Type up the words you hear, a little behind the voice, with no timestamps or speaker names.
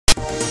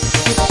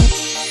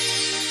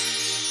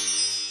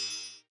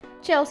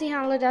Chelsea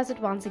Handler does it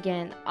once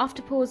again.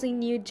 After posing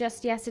nude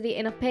just yesterday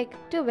in a pic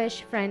to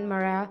wish friend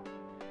Maria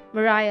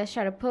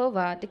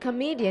Sarapova, the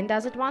comedian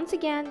does it once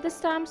again, this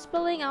time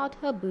spilling out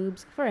her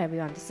boobs for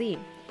everyone to see.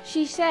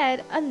 She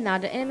shared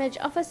another image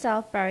of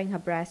herself baring her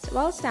breasts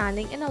while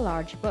standing in a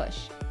large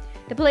bush.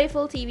 The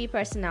playful TV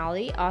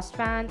personality asked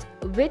fans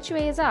which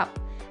way is up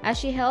as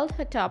she held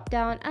her top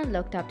down and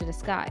looked up to the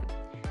sky.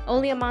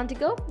 Only a month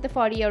ago, the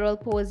 40-year-old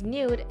posed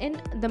nude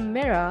in the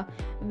mirror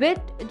with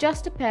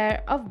just a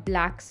pair of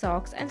black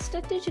socks and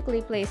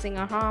strategically placing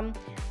her arm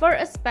for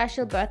a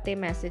special birthday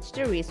message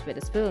to Reese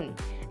Witherspoon.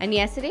 And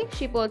yesterday,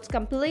 she posed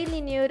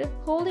completely nude,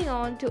 holding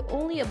on to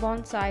only a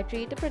bonsai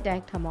tree to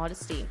protect her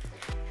modesty.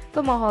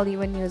 For more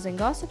Hollywood news and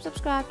gossip,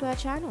 subscribe to our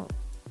channel.